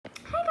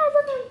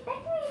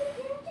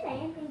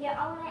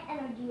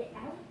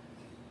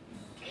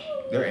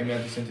There, Amy,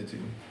 I just sent it to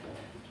you.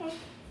 Okay.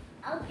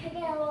 I'll pick it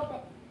a little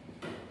bit.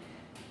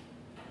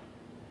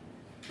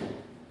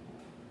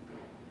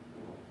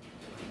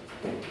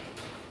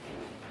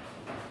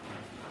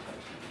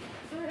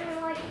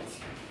 Right.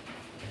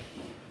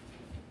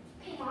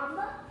 Okay,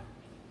 Mamba.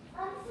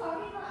 I'm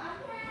sorry, but I'm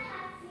gonna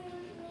have to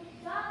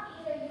stop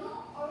either you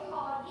or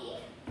Holly.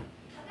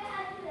 I'm gonna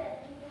have to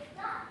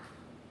stop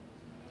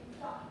and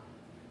stop.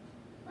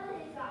 What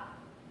is stop?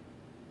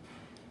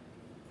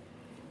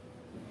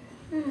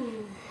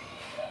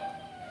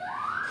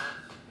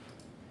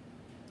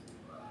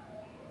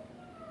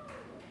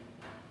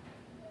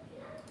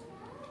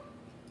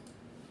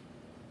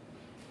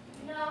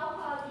 No,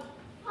 Holly.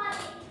 Holly,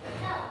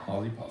 no.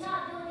 Holly You're Possum.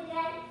 not doing it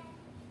again.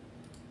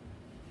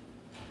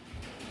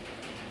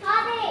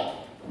 Holly!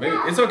 Wait,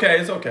 No. it's okay.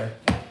 It's okay.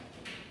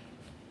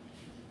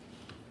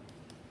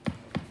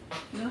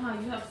 You know how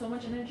you have so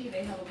much energy,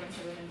 they have a bunch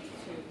of energy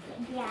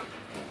too. Yeah.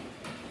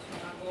 So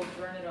now go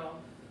burn it all.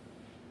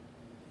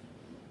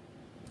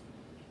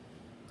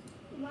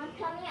 You want to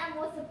tell me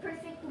what's the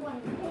perfect one?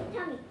 Okay,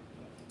 tell me.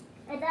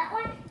 Is that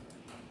one?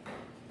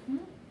 Hmm?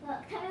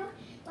 Look, tell me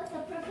what's the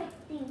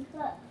perfect thing.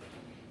 Look.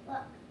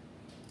 Look.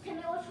 Tell me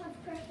which one's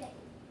perfect.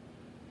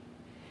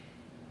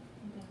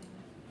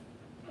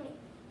 Wait.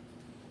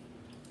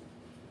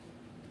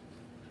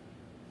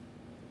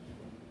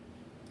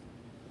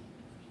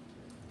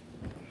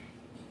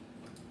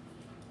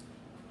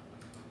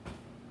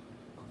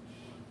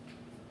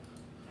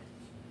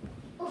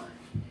 Oh,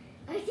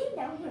 I think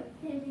that one's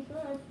really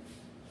good.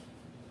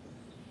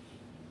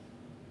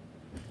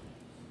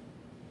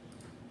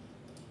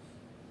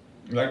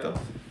 You like those?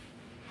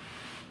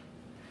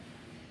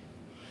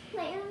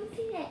 Wait, let me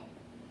see it.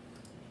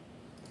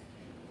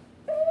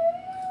 Oh, I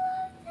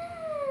love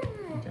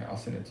that. Okay, I'll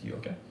send it to you.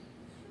 Okay.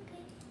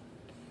 Okay.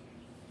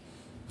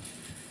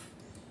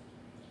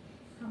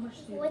 How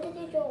much do you What did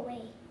you throw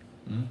away?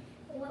 Hmm.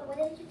 What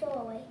did you throw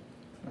away?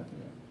 Nothing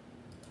yet.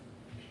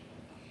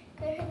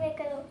 Could you make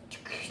a little...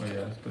 Oh yeah,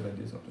 that's because I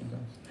did something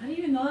else. How do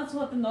you know that's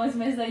what the noise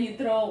makes that you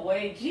throw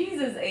away?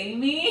 Jesus,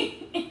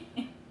 Amy.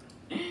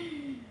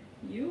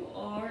 You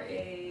are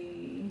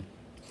a...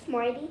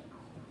 Smarty?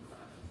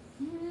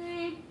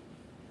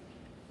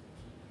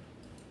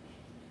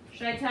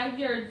 Should I tag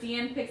your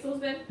DN pixels,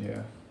 babe?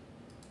 Yeah.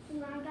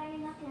 Mom,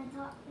 you're not going to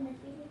talk in this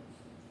video.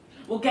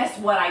 Well, guess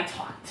what I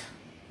talked.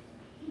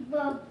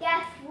 Well,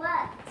 guess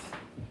what?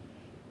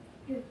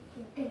 You're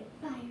getting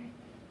fired.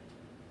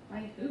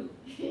 By who?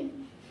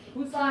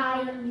 Who's By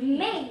fired me?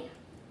 me.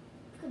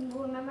 Because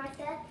you remember I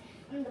said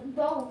I'm the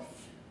boss.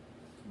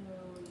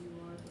 No, you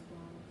are the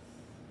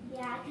boss.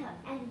 Yeah, I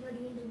tell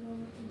everybody in the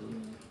room what to do.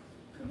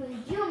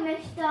 Because you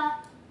messed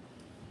up.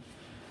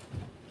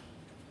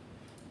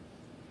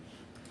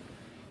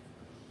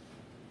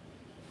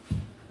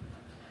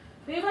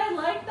 Babe, I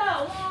like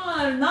that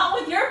one. Not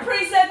with your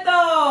preset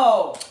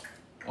though.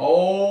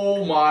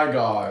 Oh my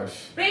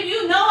gosh. Babe,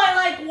 you know I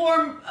like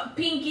warm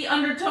pinky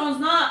undertones,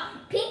 not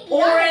Pinky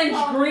orange,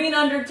 undertone. green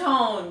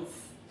undertones.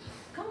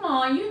 Come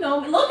on, you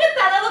know me. Look at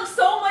that. That looks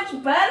so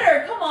much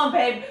better. Come on,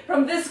 babe.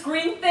 From this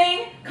green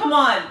thing. Come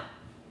on.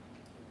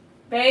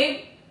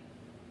 Babe.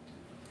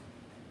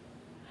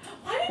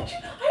 Why didn't you?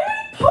 I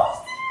already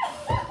posted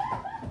it.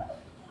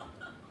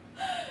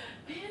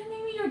 Man,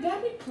 Amy, your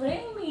dad be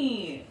playing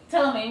me.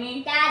 Tell him,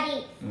 Amy.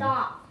 Daddy,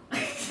 stop.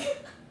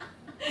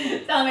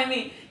 Tell him,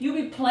 Amy. You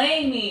be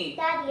playing me.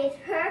 Daddy, it's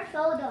her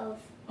photos.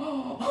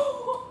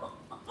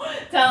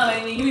 Tell him,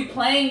 Amy. You be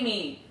playing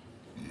me.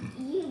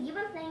 You've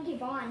been playing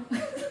Yvonne.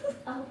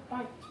 Oh,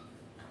 bunch.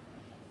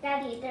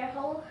 Daddy, they're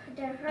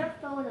her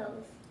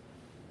photos.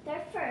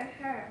 They're for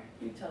her.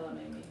 You tell him,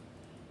 Amy.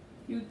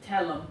 You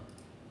tell him.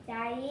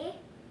 Daddy,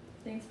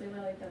 Thanks, babe. I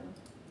like that one.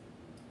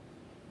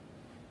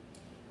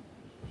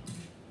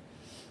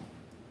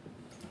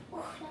 oh,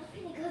 that was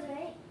pretty good,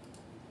 right?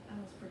 That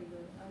was pretty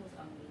good. That was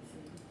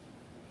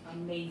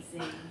amazing.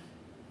 Amazing.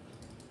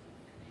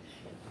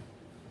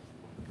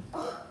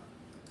 Oh.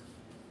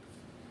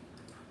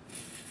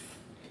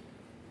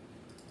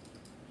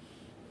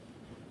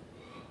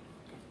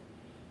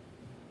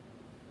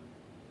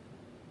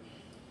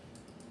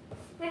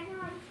 Right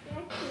now I'm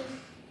stretching.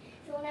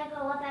 So when I go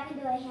up, I can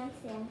do a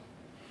handstand.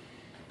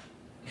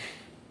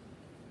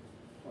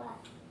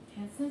 What?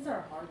 Handstands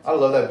are hard. I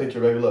love that picture,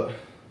 baby. Look.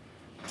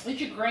 Did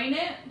you grain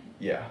it?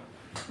 Yeah.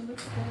 It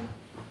looks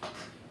good.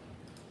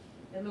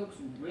 It looks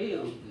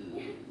real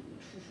good.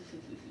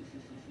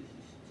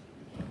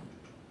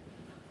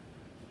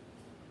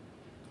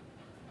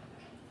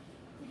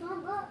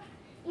 Yvonne, look.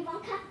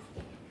 Yvonne, cut.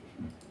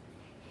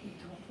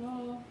 Don't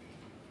fall.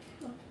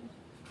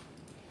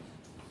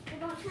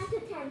 Yvonne, count to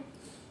 10.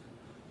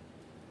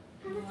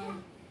 Count to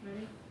 10.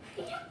 Ready?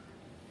 Yeah.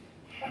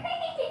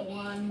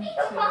 1,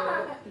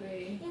 2,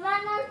 3.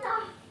 Yvonne, no,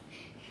 stop.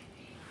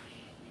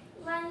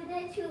 Yvonne, you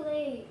did it too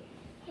late.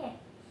 Okay,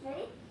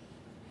 ready?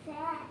 Set.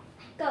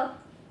 Go.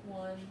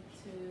 1,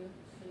 2,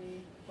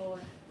 3, 4,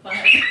 5.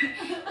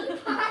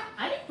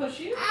 I didn't push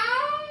you.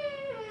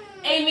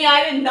 Amy,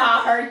 I did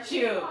not hurt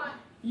you.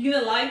 You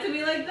gonna lie to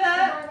me like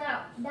that?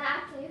 No,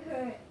 that actually hurt.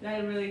 hurt.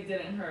 That really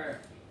didn't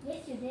hurt.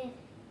 Yes, you did.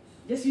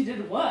 Yes, you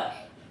did what?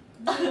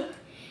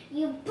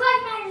 You burned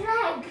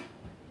my leg.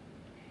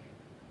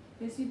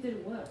 Yes, you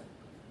did what?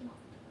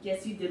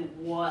 Yes, you did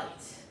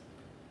what?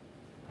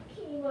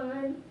 Okay,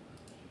 one.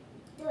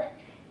 Do it.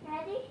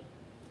 Ready?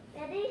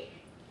 Ready?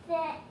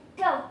 Set.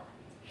 Go.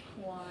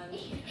 One.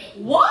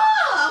 Whoa!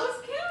 I was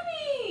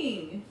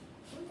counting.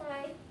 I'm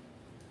sorry.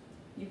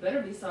 You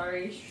better be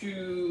sorry.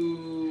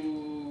 Shoo.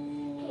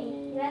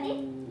 Okay,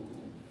 ready?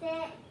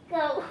 Set.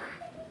 Go.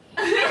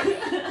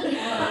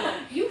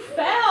 You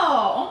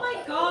fell. Oh my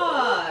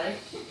gosh.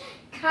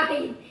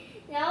 Guys,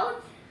 that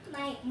was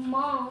my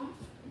mom.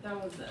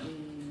 That was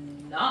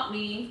not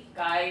me,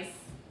 guys.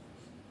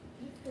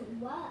 It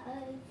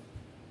was.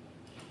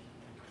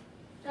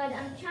 God,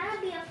 I'm trying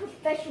to be a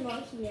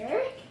professional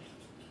here.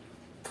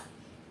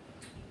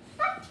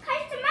 That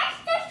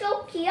customer's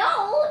so cute.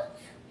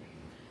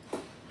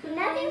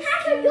 Nothing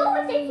has to do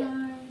with it.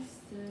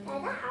 And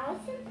the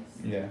house.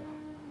 Yeah.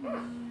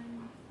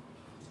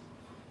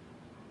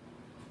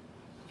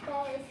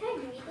 Guys, is Kai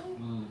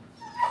breathing?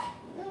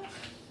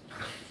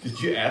 Did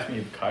you ask me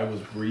if Kai was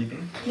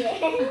breathing?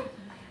 Yeah.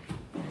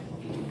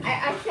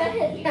 I shut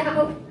it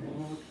down.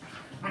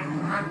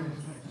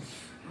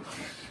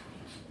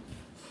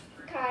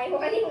 Kai,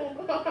 why do you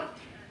go?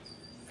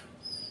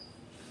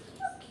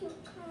 So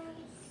cute, Kai.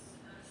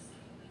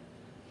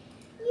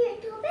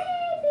 Little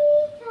baby,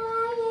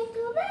 Kai,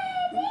 little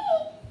baby.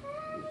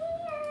 Hi,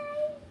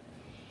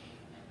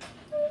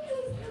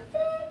 little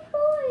big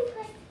boy,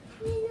 Kai,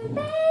 little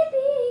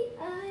baby.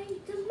 I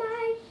do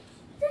my.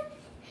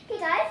 Hey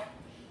guys,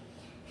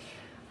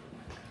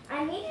 I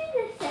need you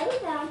to settle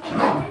down for a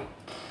minute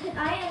because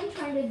I am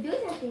trying to do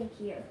something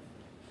here.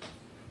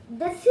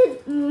 This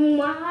is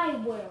my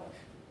world.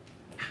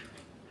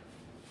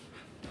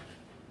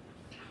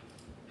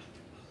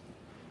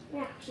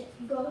 Now just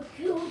go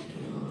to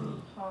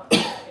Hot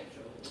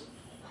schedules.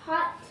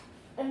 hot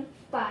and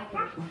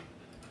fire.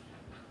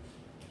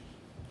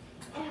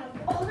 I have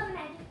all the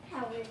magic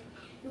powers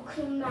you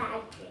can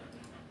imagine.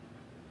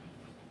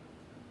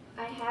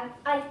 I have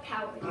ice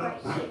powers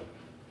right here.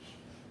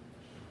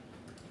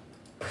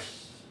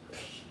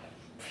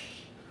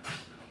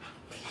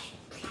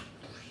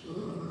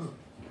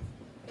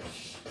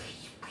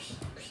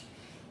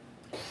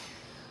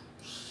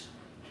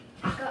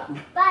 I got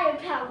fire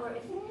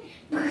powers.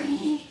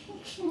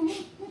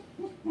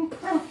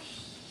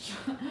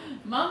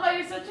 Mama,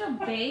 you're such a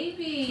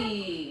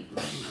baby.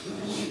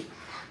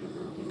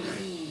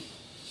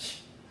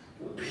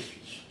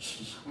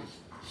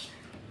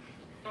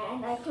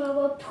 And I can have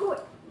a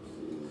port.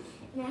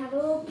 And I have a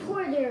little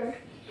porter.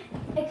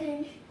 I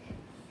can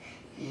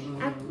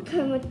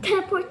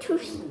teleport to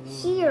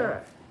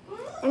here.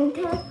 And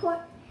teleport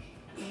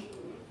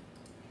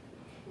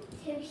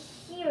to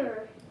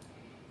here.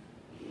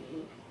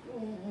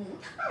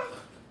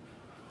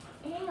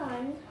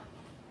 And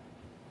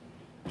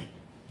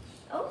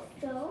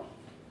also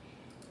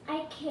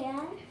I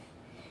can,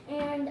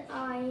 and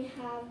I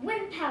have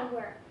wind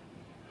power.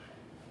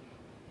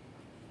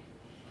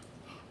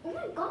 Oh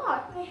my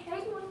god, my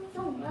head went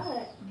so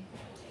much.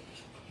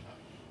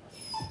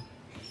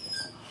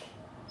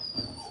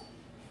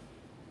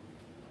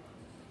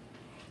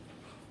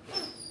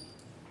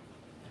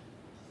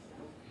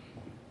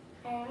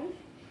 And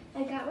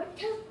I got my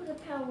teleporter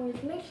powers.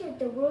 Make sure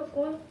the world's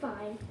going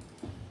fine.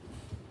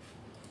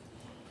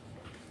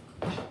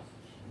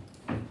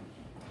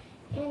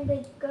 And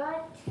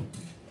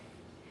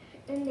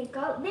they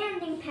got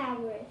landing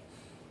powers.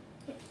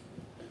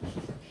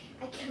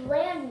 I can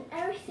land in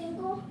every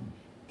single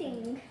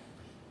thing.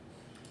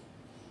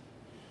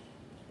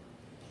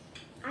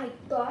 I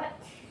got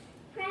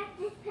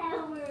practice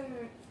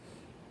power.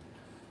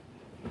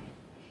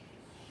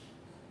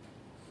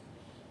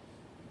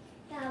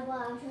 Yeah,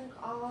 well, I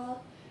took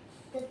all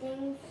the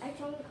things. I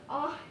took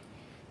all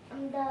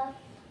the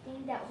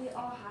things that we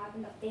all have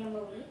in the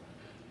family.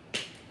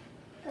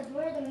 Because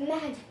we're the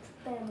magic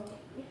family.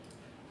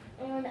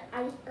 And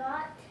I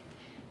got,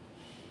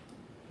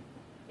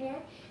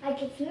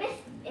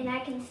 and I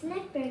can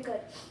sniff very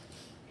good.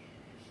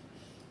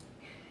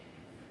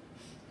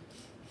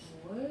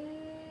 What?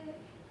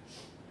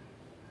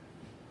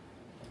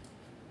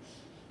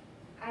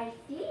 I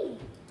see.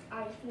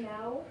 I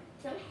smell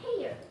some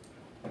hair.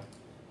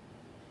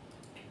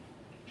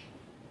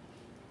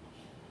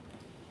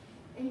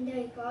 And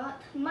I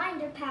got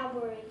minder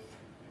powers.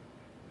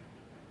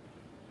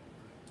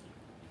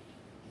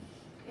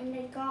 And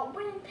I got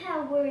wind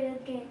power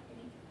again.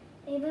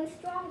 Even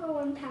stronger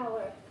wind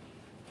power.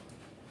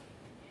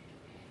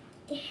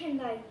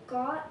 And I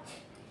got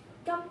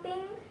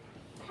jumping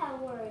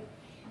power.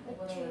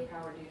 What other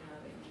power do you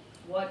have?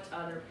 What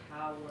other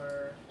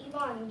power?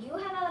 Yvonne, you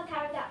have other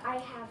power that I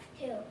have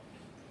too.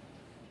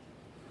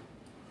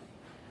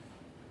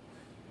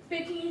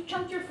 Babe, can you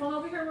chunk your phone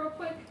over here real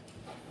quick?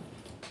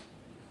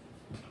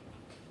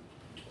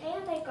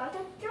 And I got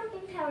a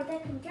jumping power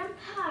that can jump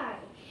high.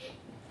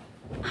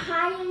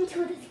 High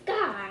into the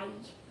sky.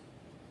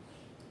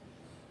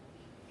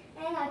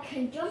 And And I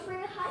can jump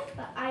really high,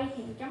 but I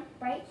can jump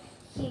right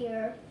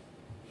here.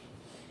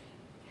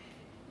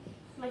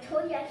 I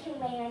told you I can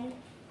land.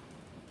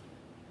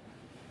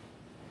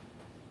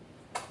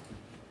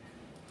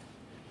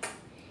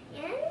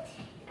 And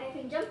I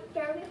can jump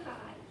very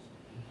high.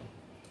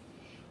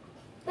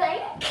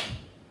 But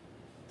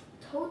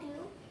told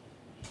you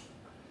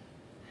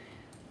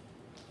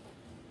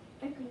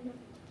I can jump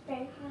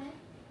very high.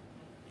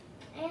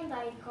 And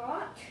I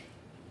got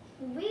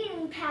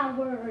reading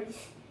powers.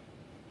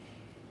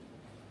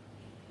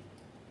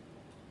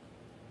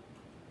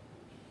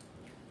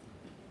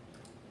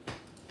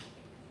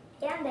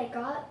 And I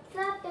got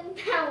flapping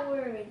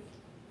powers.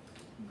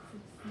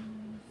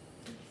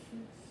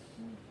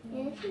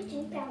 And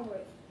punching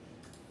powers.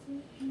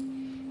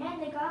 And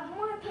I got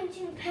more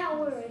punching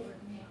powers.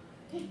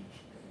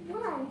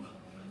 1,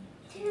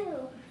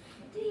 2,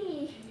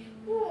 3,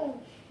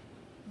 4.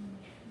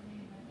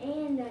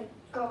 And I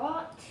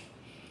got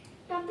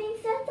jumping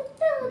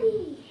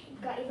sensibility.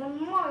 Got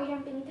even more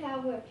jumping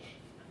power.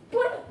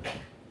 Boink!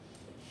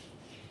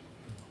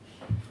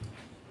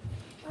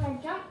 When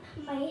I jump,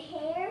 my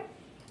hair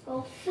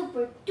goes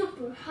super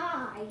duper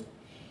high.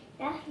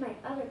 That's my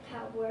other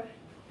power.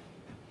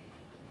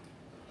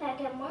 I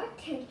get more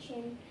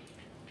attention.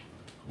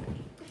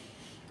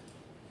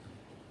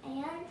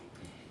 And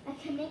I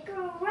can make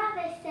a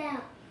rabbit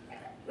sound.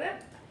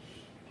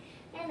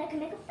 And I can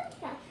make a flip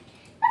sound.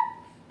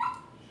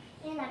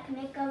 And I can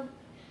make a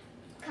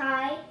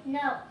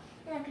no.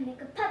 And I can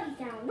make a puppy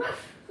sound.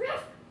 Ruff,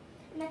 ruff.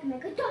 And I can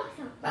make a dog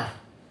sound. Ruff,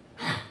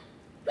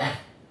 ruff,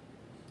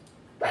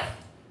 ruff,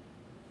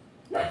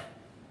 ruff.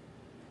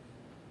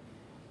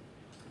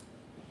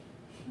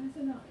 Why is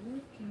it not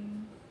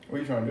working? What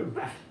are you trying to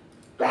do?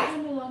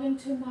 I'm gonna log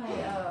into my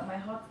my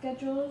hot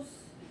schedules.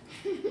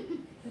 But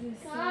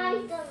it Guys,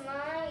 says- the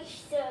my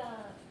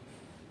stuff.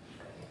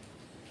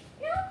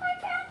 No, my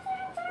pants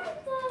are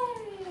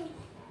dirty.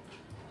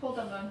 Hold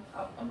on, man.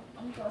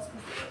 I'm close.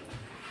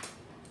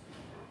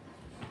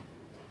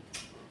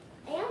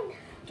 And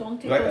Don't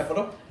take You like those. that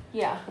photo?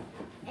 Yeah.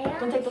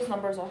 Don't and take those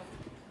numbers off.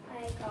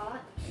 I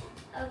got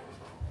a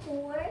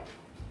 4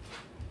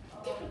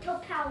 typical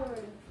powers.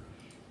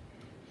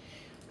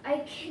 I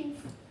can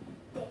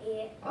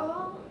stay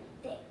all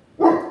day.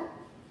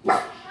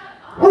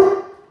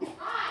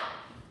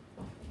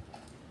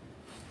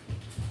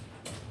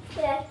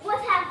 But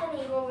what's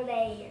happening over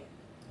there?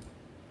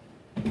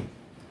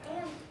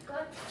 And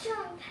got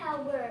jump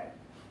power.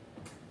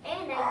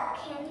 And I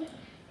can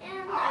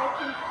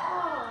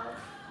pause.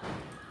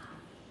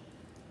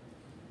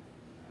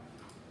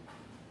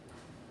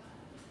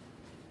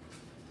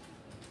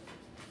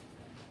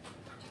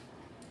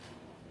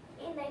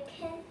 And I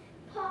can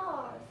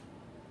pause.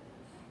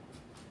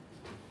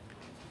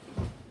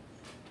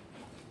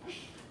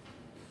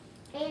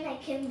 And I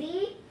can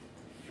be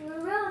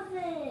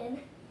frozen.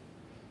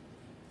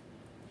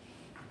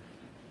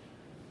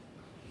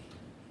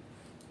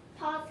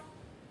 Pause.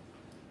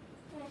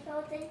 Am I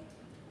frozen?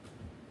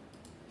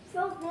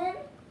 Frozen?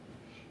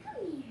 Come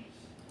here.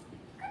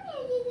 Come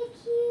here, little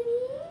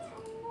cutie.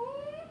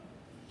 Aww.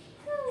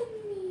 Come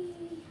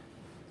here.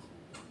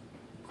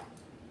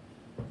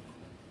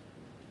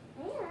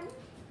 And,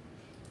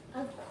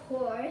 of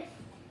course,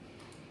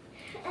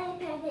 I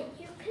bet that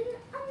you can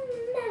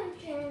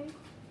imagine.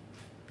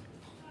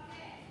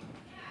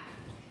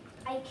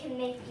 I can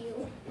make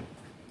you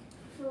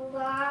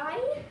fly.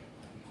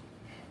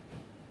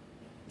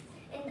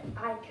 And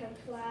I can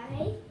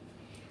fly.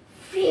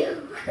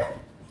 Phew!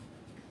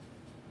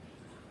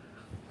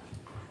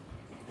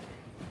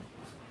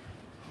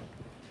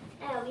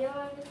 Oh, you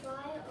want to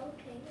fly?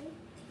 Okay.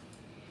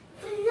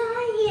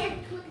 Fly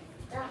into the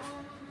sky.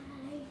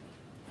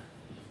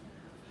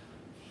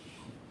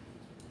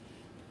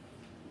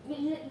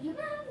 You've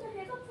been having the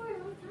hiccup for a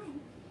long time.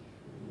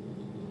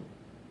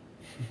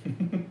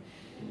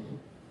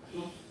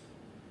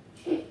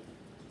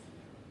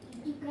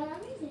 You got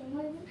everything.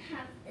 Why even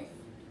have this?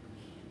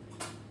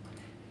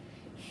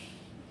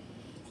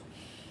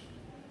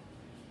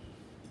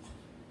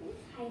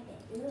 Let's hide it.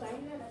 Ooh, I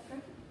know the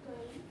perfect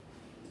place.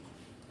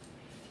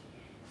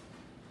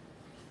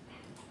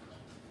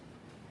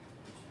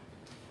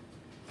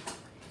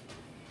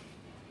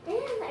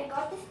 And I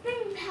got the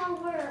spring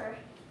power.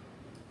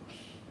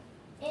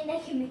 And I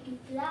can make you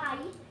fly,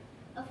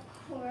 of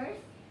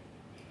course.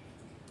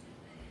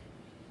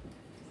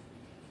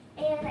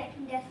 And I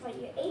can guess what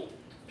you ate.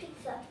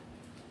 Pizza,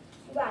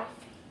 rice,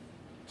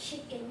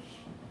 chicken,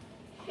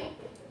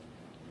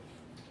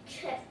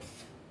 chips,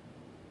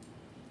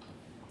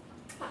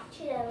 hot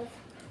Cheetos.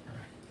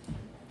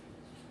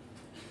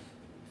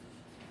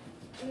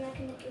 And I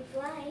can make you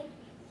fly.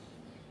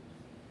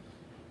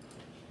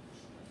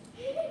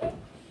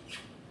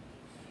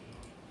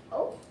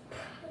 Oh,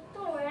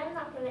 don't worry, I'm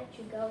not gonna let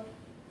you go.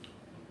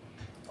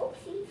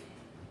 Oopsies.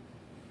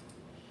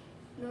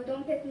 No,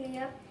 don't pick me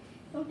up.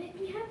 Don't pick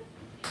me up.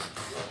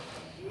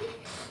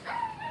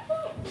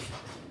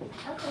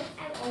 Okay,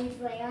 I always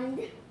land.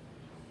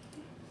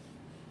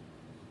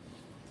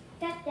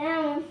 Step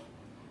down.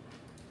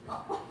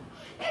 Oh,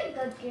 there you go.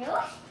 Good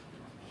girl.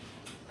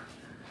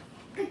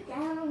 Good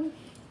down.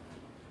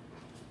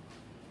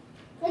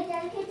 Good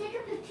down. Can you take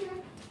a picture?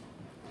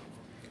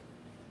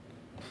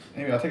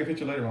 Amy, I'll take a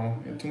picture later, Mama.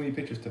 We have too many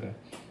pictures today.